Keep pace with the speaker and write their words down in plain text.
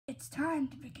it's time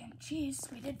to begin Chi's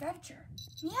sweet adventure.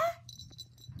 Yeah?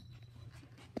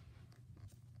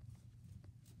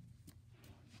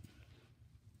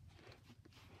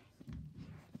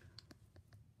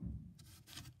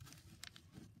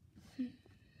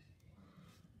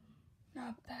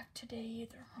 Not back today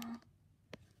either, huh?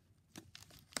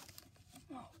 Oh,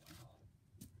 well.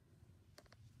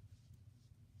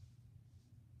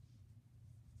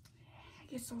 I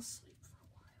guess I'll sleep for a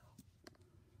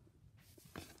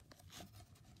while.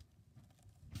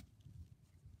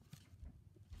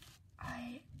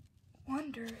 I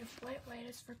wonder if White White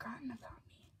has forgotten about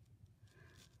me.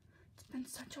 It's been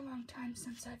such a long time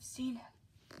since I've seen him.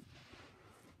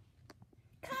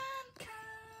 Come.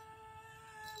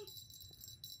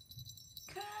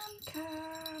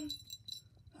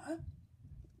 Huh?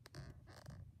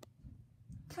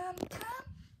 Come.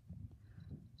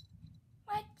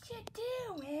 What you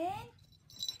doing?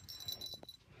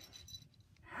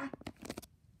 Huh?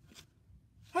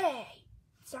 Hey,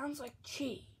 sounds like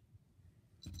Chi.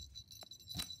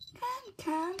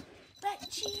 Come, let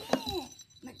Chi in.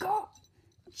 Let go.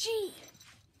 Chi.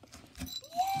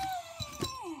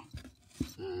 Yeah.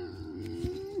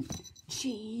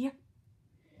 Chi.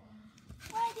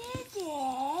 What is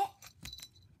it?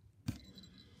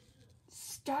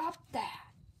 Stop that.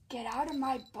 Get out of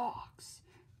my box.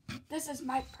 This is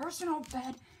my personal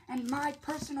bed and my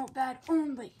personal bed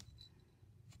only.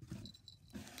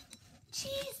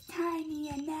 Chi's tiny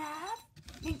enough.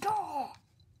 And go.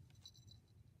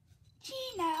 Chi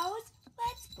knows.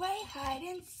 Let's play hide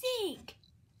and seek.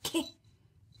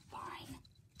 Fine.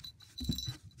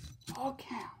 I'll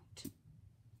count.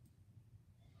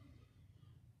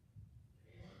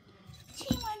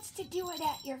 Chi wants to do it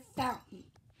at your fountain.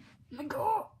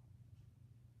 Go.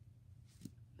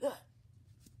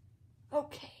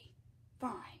 Okay,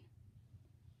 fine.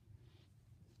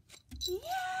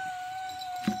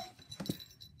 Yeah!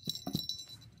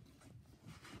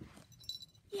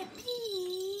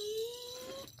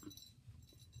 Yippee!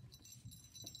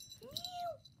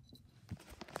 Meow.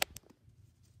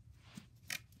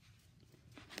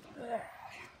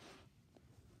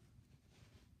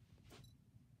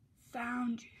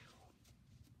 Found you.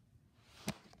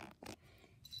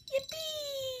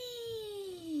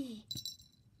 Yippee!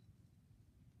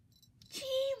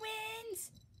 Chi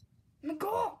wins!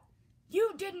 McGaw,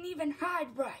 you didn't even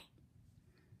hide right.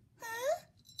 Huh?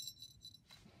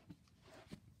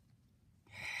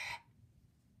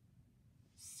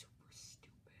 Super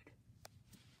stupid.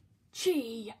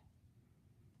 Chi,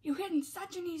 you hid in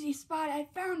such an easy spot, I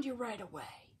found you right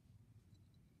away.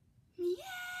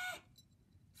 Yeah,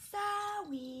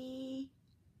 sorry.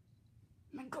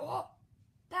 McGaw,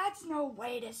 that's no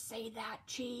way to say that,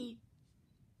 Chi.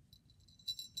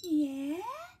 Yeah?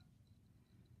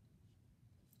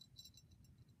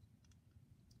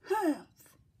 Humph,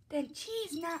 then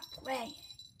Chi's not playing.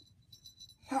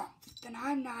 Humph, then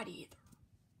I'm not either.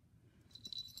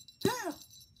 Humph,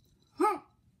 humph.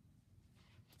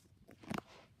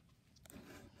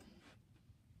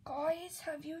 Guys,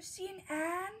 have you seen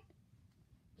Anne?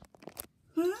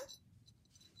 Huh?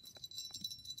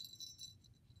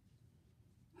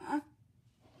 Huh?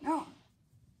 No.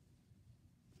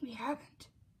 We haven't.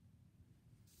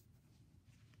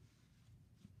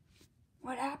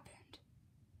 What happened?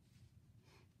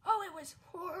 Oh, it was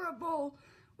horrible.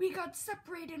 We got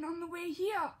separated on the way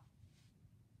here.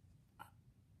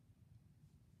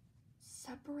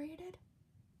 Separated?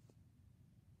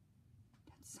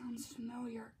 That sounds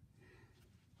familiar.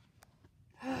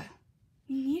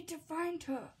 We need to find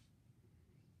her.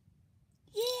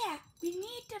 Yeah, we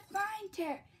need to find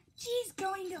her. Chi's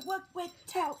going to look with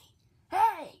Telly.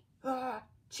 Hey,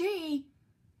 Chi.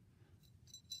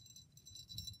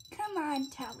 Come on,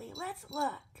 Telly, let's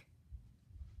look.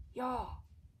 Y'all.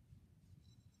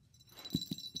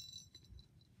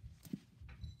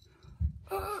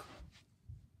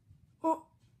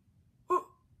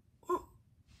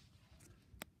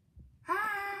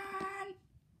 Anne!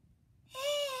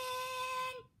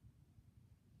 Anne!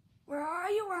 Where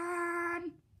are you,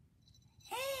 Anne?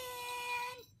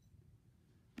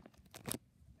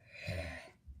 Anne!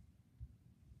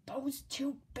 Those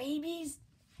two babies?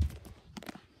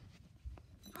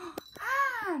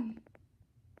 Anne!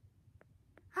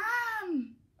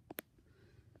 Anne!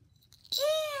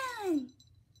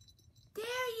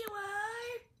 There you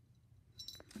are!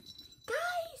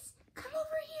 Guys, come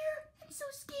over here! I'm so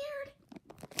scared!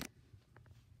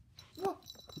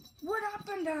 What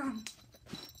happened, Anne?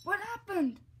 What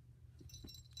happened?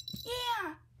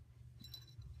 Yeah!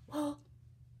 Well,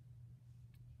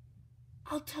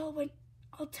 I'll tell it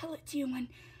to you when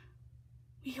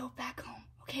we go back home,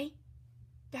 okay?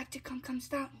 back to Cum-Cum's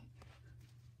fountain.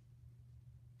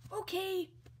 Okay.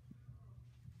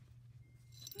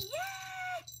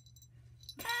 Yeah!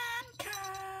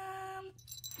 Cum-Cum!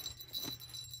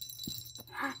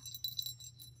 Ah.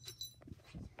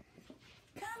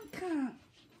 Cum-Cum!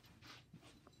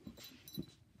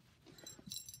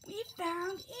 We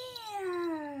found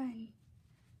Anne!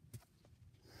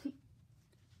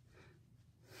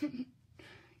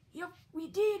 Yep, we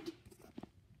did.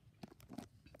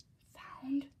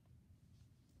 Found.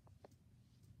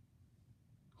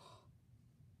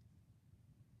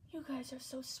 You guys are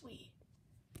so sweet.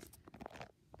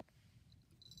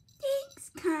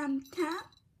 Thanks, Cum-Cum.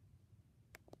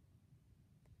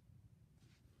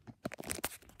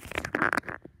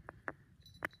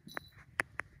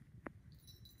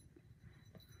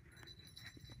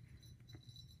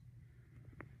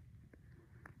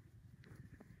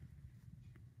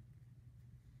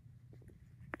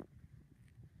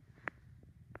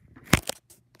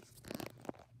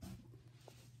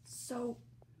 So,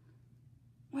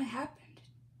 what happened?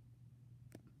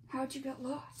 How'd you get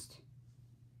lost?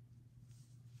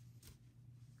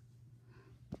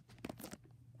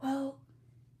 Well,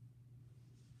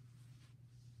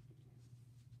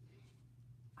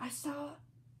 I saw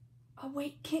a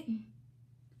white kitten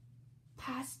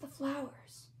pass the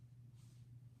flowers.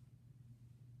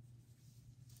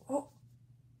 Oh,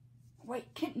 a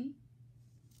white kitten?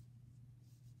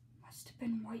 Must have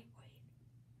been white.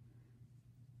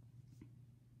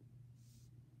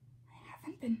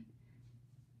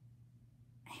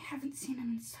 I haven't seen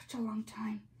him in such a long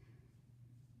time.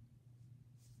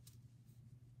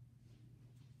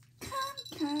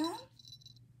 Cum-Cum?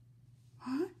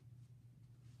 Huh?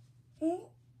 Oh.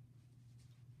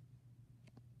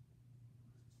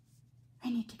 I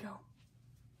need to go.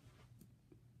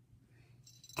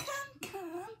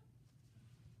 Cum-Cum?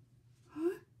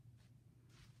 Huh?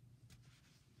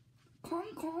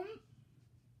 Cum-Cum?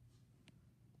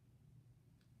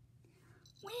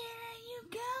 Where are you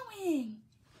going?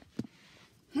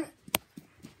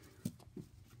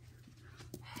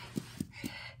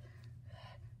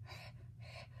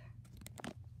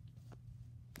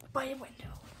 By a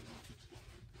window.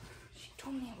 She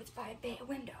told me it was by a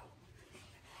window.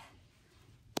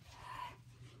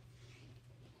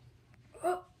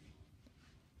 Oh.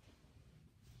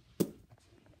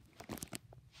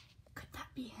 Could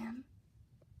that be him?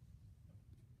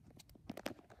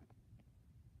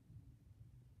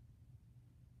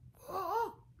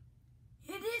 Oh,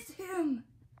 it is him.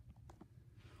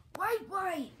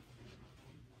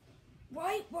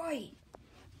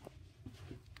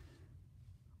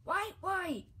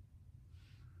 White.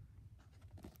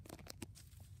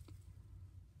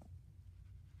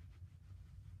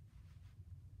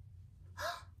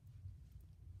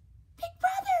 Big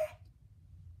brother.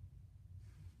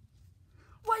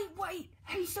 White.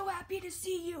 I'm so happy to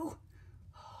see you.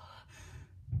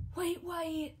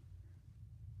 White.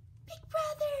 Big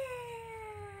brother.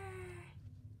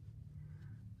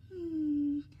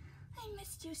 I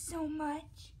missed you so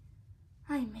much.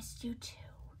 I missed you too.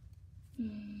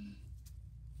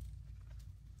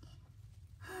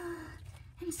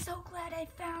 I'm so glad I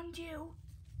found you.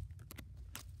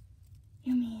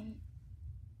 You mean,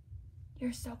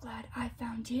 you're so glad I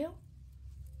found you?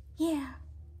 Yeah.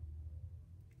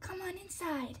 Come on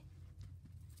inside.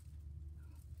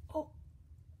 Oh,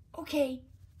 okay.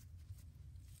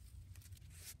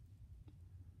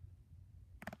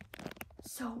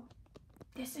 So,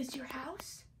 this is your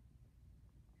house?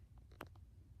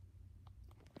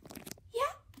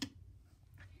 Yeah.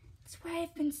 It's where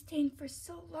I've been staying for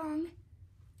so long.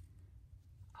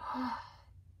 Oh,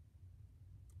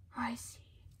 I see.